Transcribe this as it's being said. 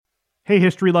Hey,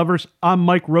 history lovers, I'm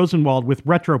Mike Rosenwald with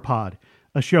Retropod,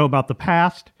 a show about the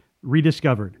past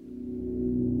rediscovered.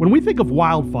 When we think of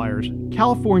wildfires,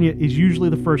 California is usually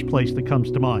the first place that comes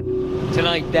to mind.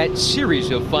 Tonight, that series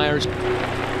of fires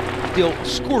still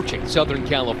scorching Southern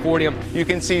California. You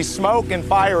can see smoke and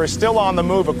fire is still on the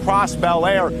move across Bel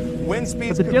Air. Wind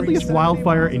speeds. But the deadliest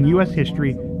wildfire in U.S.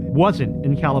 history wasn't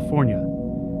in California.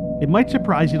 It might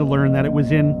surprise you to learn that it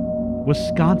was in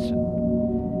Wisconsin.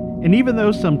 And even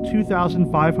though some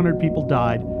 2,500 people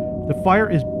died, the fire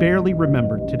is barely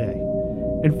remembered today.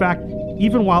 In fact,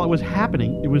 even while it was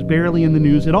happening, it was barely in the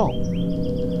news at all.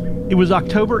 It was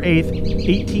October 8th,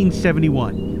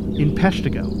 1871, in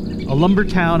Peshtigo, a lumber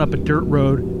town up a dirt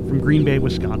road from Green Bay,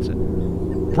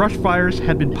 Wisconsin. Brush fires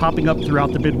had been popping up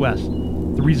throughout the Midwest,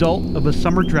 the result of a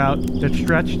summer drought that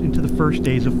stretched into the first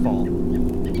days of fall.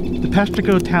 The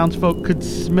Peshtigo townsfolk could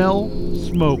smell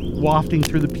smoke wafting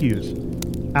through the pews.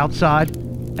 Outside,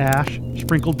 ash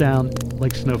sprinkled down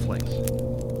like snowflakes.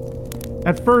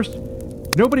 At first,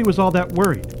 nobody was all that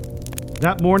worried.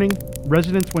 That morning,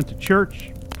 residents went to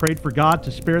church, prayed for God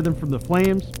to spare them from the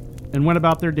flames, and went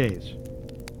about their days.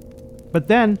 But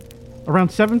then,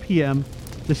 around 7 p.m.,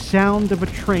 the sound of a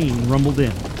train rumbled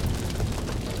in.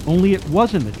 Only it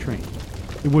wasn't a train.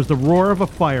 It was the roar of a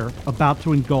fire about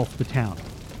to engulf the town.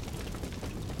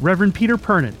 Reverend Peter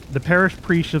Pernod, the parish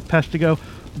priest of Peshtigo,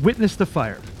 witnessed the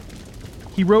fire.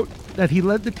 He wrote that he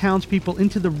led the townspeople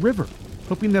into the river,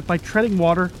 hoping that by treading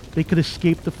water, they could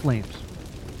escape the flames.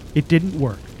 It didn't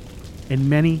work, and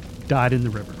many died in the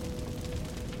river.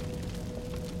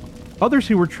 Others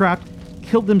who were trapped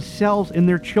killed themselves and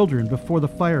their children before the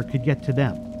fire could get to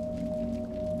them.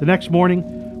 The next morning,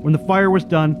 when the fire was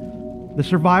done, the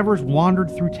survivors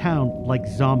wandered through town like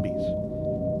zombies.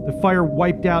 The fire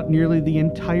wiped out nearly the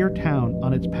entire town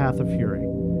on its path of fury.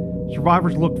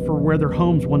 Survivors looked for where their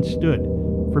homes once stood,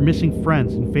 for missing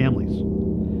friends and families.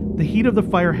 The heat of the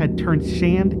fire had turned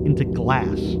sand into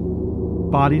glass.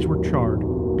 Bodies were charred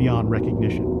beyond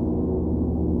recognition.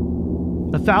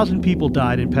 1,000 people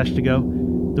died in Peshtigo.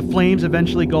 The flames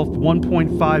eventually engulfed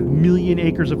 1.5 million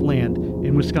acres of land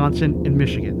in Wisconsin and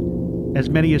Michigan. As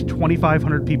many as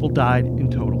 2,500 people died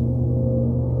in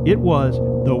total. It was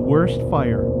the worst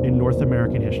fire in North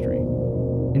American history,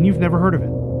 and you've never heard of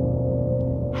it.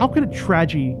 How could a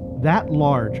tragedy that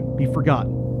large be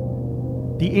forgotten?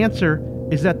 The answer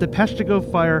is that the Peshtigo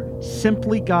fire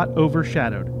simply got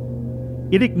overshadowed.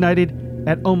 It ignited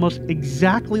at almost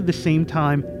exactly the same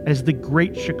time as the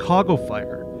Great Chicago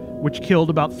Fire, which killed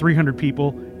about 300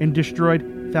 people and destroyed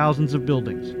thousands of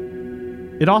buildings.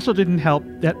 It also didn't help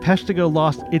that Peshtigo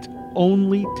lost its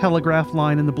only telegraph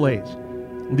line in the blaze,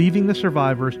 leaving the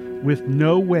survivors with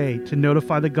no way to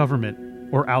notify the government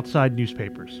or outside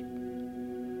newspapers.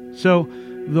 So,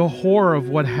 the horror of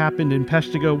what happened in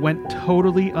Peshtigo went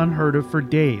totally unheard of for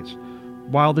days,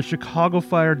 while the Chicago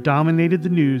fire dominated the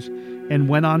news and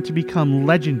went on to become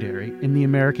legendary in the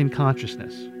American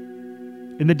consciousness.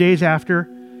 In the days after,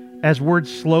 as word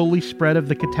slowly spread of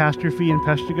the catastrophe in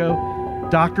Peshtigo,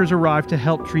 doctors arrived to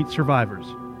help treat survivors.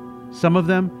 Some of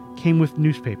them came with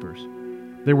newspapers.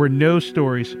 There were no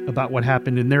stories about what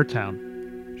happened in their town.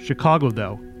 Chicago,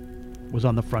 though, was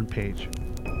on the front page.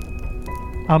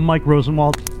 I'm Mike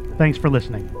Rosenwald. Thanks for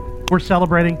listening. We're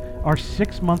celebrating our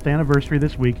 6-month anniversary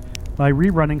this week by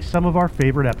rerunning some of our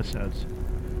favorite episodes.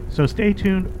 So stay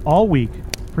tuned all week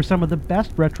for some of the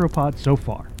best Retropod so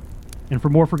far. And for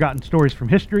more forgotten stories from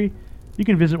history, you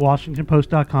can visit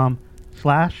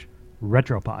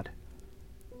WashingtonPost.com/Retropod.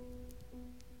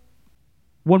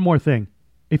 One more thing.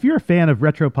 If you're a fan of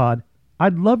Retropod,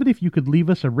 I'd love it if you could leave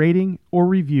us a rating or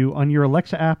review on your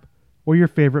Alexa app or your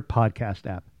favorite podcast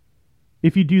app.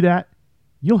 If you do that,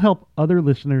 you'll help other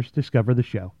listeners discover the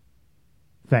show.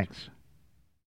 Thanks.